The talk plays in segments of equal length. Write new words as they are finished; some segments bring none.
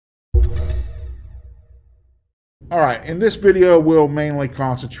All right, in this video, we'll mainly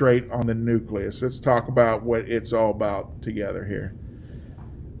concentrate on the nucleus. Let's talk about what it's all about together here.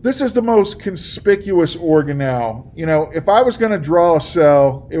 This is the most conspicuous organelle. You know, if I was going to draw a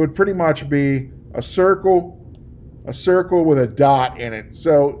cell, it would pretty much be a circle with a dot in it.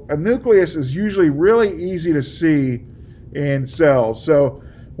 So a nucleus is usually really easy to see in cells. So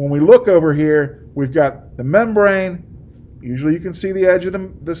when we look over here, we've got the membrane. Usually you can see the edge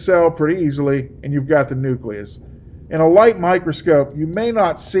of the cell pretty easily, and you've got the nucleus. In a light microscope, you may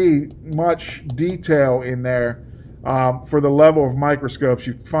not see much detail in there for the level of microscopes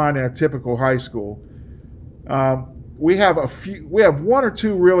you find in a typical high school. We have one or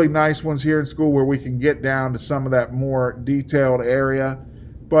two really nice ones here in school where we can get down to some of that more detailed area,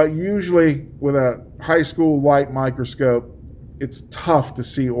 but usually with a high school light microscope, it's tough to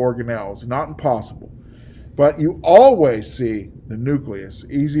see organelles. Not impossible, but you always see the nucleus.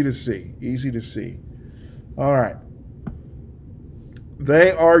 Easy to see, easy to see. All right.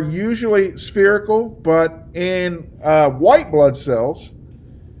 They are usually spherical, but in white blood cells,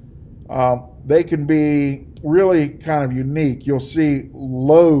 they can be really kind of unique. You'll see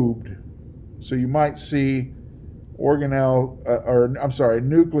lobed, so you might see a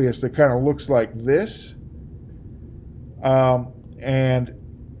nucleus that kind of looks like this, and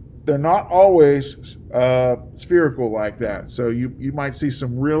they're not always spherical like that. So you might see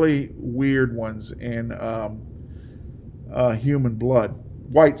some really weird ones in human blood.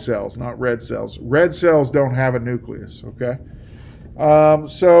 White cells, not red cells. Red cells don't have a nucleus, okay?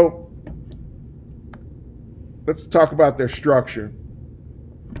 So let's talk about their structure.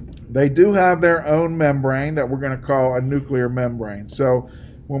 They do have their own membrane that we're going to call a nuclear membrane. So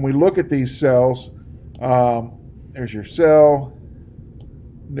when we look at these cells, there's your cell,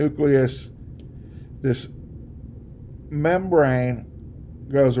 nucleus. This membrane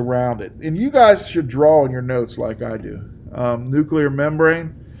goes around it. And you guys should draw in your notes like I do. Nuclear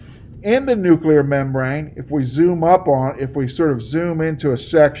membrane. In the nuclear membrane, if we zoom into a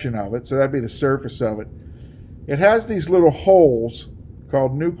section of it, so that'd be the surface of it, it has these little holes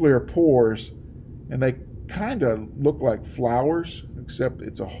called nuclear pores, and they kind of look like flowers, except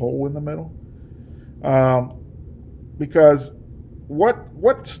it's a hole in the middle. Because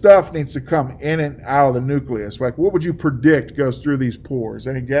what stuff needs to come in and out of the nucleus? Like, what would you predict goes through these pores?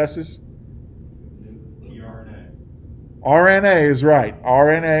 Any guesses? RNA is right.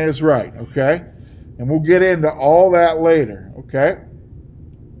 RNA is right, okay? And we'll get into all that later, okay?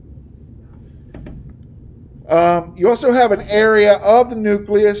 You also have an area of the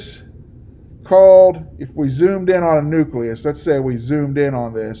nucleus called, if we zoomed in on a nucleus, let's say we zoomed in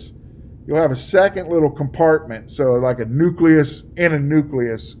on this, you'll have a second little compartment, so like a nucleus in a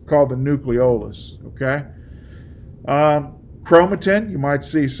nucleus called the nucleolus, okay? Chromatin, you might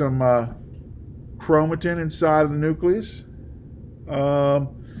see some chromatin inside of the nucleus.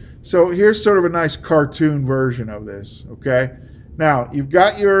 So here's sort of a nice cartoon version of this, okay? Now, you've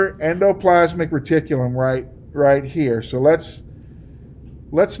got your endoplasmic reticulum right here. So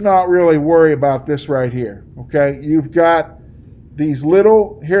let's not really worry about this right here, okay? You've got these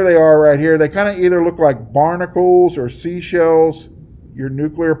little, here they are right here. They kind of either look like barnacles or seashells, your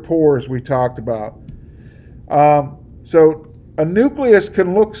nuclear pores we talked about. So a nucleus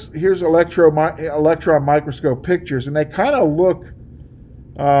can look, here's electron microscope pictures, and they kind of look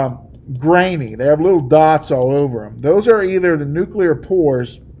grainy. They have little dots all over them. Those are either the nuclear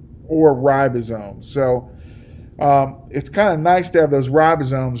pores or ribosomes. So it's kind of nice to have those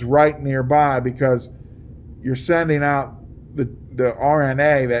ribosomes right nearby because you're sending out the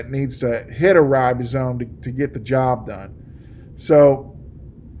RNA that needs to hit a ribosome to get the job done. So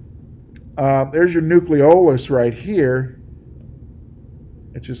there's your nucleolus right here.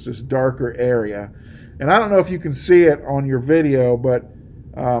 It's just this darker area. And I don't know if you can see it on your video, but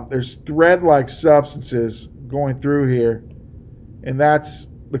there's thread-like substances going through here, and that's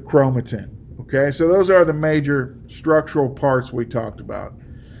the chromatin. Okay, so those are the major structural parts we talked about.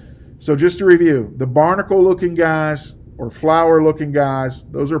 So just to review, the barnacle-looking guys or flower-looking guys,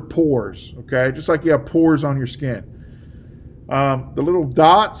 those are pores, okay? Just like you have pores on your skin. The little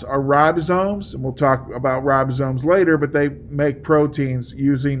dots are ribosomes, and we'll talk about ribosomes later, but they make proteins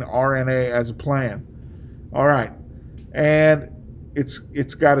using RNA as a plan. All right, and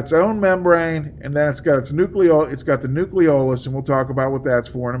it's got its own membrane, and then it's got the nucleolus, and we'll talk about what that's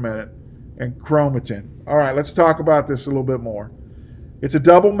for in a minute, and chromatin. All right, let's talk about this a little bit more. It's a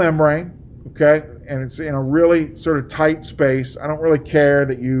double membrane, okay, and it's in a really sort of tight space. I don't really care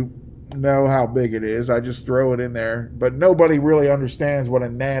that you know how big it is. I just throw it in there. But nobody really understands what a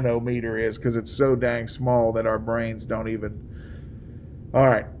nanometer is because it's so dang small that our brains don't even. All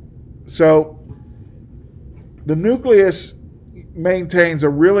right. So the nucleus maintains a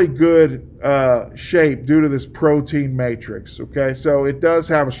really good shape due to this protein matrix. Okay, so it does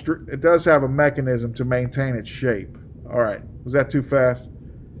have a mechanism to maintain its shape. All right, was that too fast?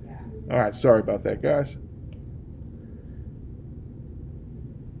 All right, sorry about that, guys.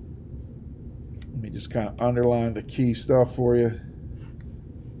 Let me just kind of underline the key stuff for you.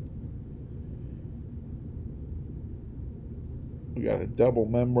 We got a double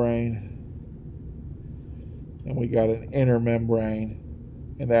membrane, and we got an inner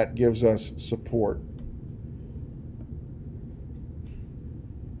membrane, and that gives us support.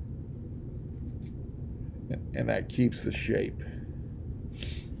 And that keeps the shape.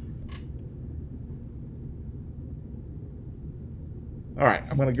 All right,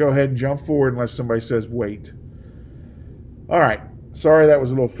 I'm going to go ahead and jump forward unless somebody says wait. All right, sorry that was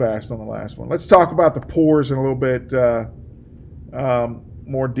a little fast on the last one. Let's talk about the pores in a little bit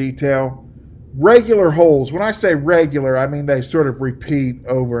more detail. Regular holes, when I say regular, I mean they sort of repeat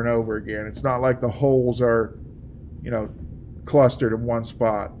over and over again. It's not like the holes are, clustered in one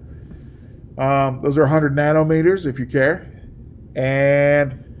spot. Those are 100 nanometers, if you care.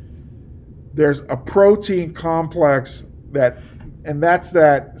 And there's a protein complex that's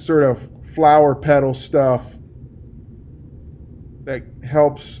that sort of flower petal stuff that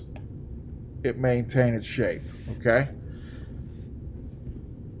helps it maintain its shape, okay?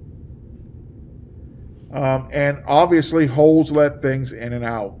 And obviously holes let things in and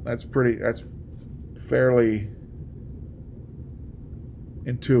out. That's fairly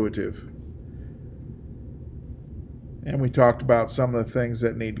intuitive. And we talked about some of the things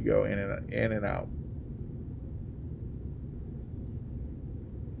that need to go in and out.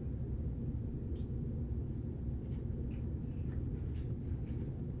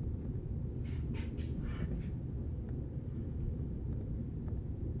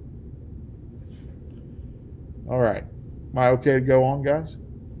 All right. Am I okay to go on, guys?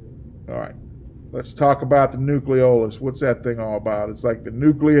 All right. Let's talk about the nucleolus. What's that thing all about? It's like the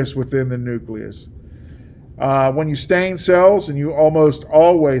nucleus within the nucleus. When you stain cells, and you almost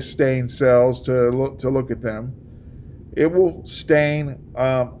always stain cells to look at them, it will stain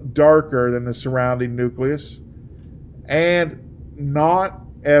darker than the surrounding nucleus. And not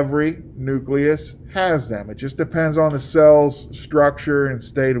every nucleus has them. It just depends on the cell's structure and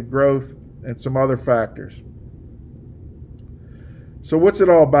state of growth and some other factors. So what's it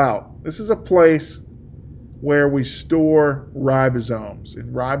all about? This is a place where we store ribosomes.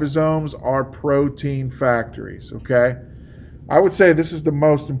 And ribosomes are protein factories, okay? I would say this is the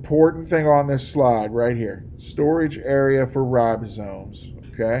most important thing on this slide right here. Storage area for ribosomes,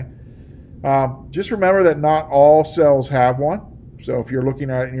 okay? Just remember that not all cells have one. So if you're looking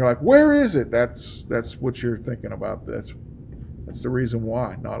at it and you're like, where is it? That's what you're thinking about. That's the reason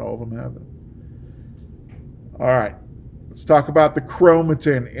why not all of them have it. All right. Let's talk about the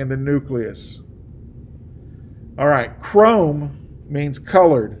chromatin in the nucleus. All right, chrome means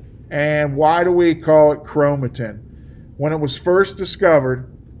colored. And why do we call it chromatin? When it was first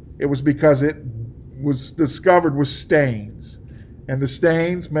discovered, it was because it was discovered with stains. And the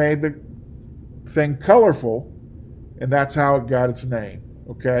stains made the thing colorful, and that's how it got its name,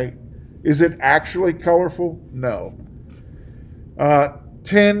 okay? Is it actually colorful? No.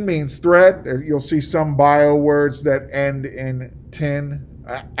 Tin means thread. You'll see some bio words that end in tin,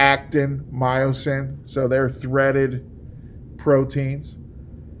 actin, myosin. So they're threaded proteins.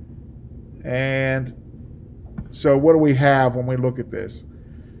 And so what do we have when we look at this?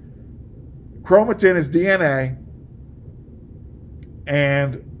 Chromatin is DNA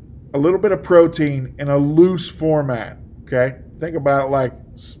and a little bit of protein in a loose format. Okay? Think about it like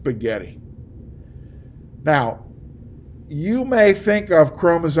spaghetti. Now, you may think of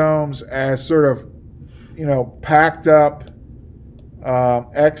chromosomes as sort of, packed up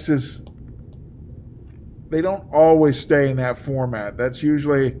X's. They don't always stay in that format. That's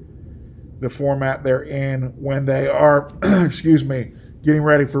usually the format they're in when they are, getting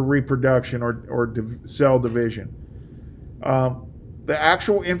ready for reproduction or cell division. The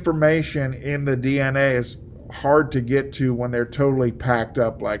actual information in the DNA is hard to get to when they're totally packed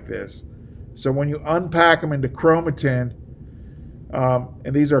up like this. So when you unpack them into chromatin,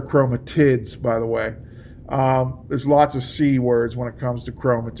 and these are chromatids, by the way. There's lots of C words when it comes to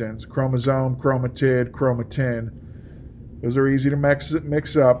chromatins. Chromosome, chromatid, chromatin. Those are easy to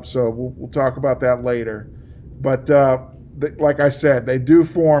mix up, so we'll talk about that later. But like I said, they do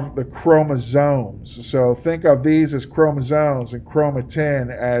form the chromosomes. So think of these as chromosomes and chromatin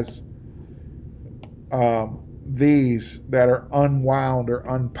as these that are unwound or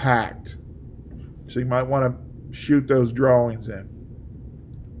unpacked. So you might want to shoot those drawings in.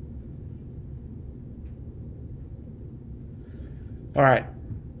 All right.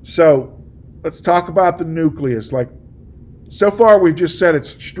 So let's talk about the nucleus. Like, so far we've just said it's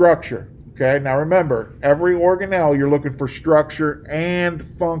structure. Okay. Now remember, every organelle you're looking for structure and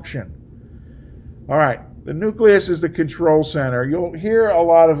function. All right. The nucleus is the control center. You'll hear a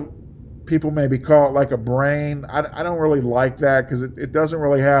lot of people maybe call it like a brain. I don't really like that because it doesn't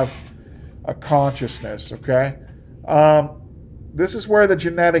really have a consciousness. Okay. This is where the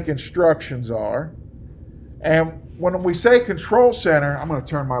genetic instructions are. And when we say control center, I'm going to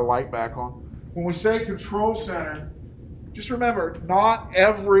turn my light back on. When we say control center, just remember, not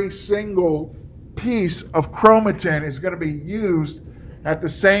every single piece of chromatin is going to be used at the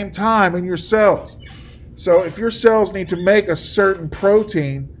same time in your cells. So if your cells need to make a certain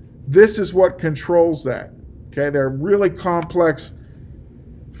protein, this is what controls that. Okay, they're really complex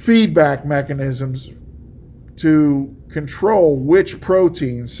feedback mechanisms to control which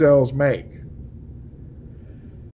protein cells make.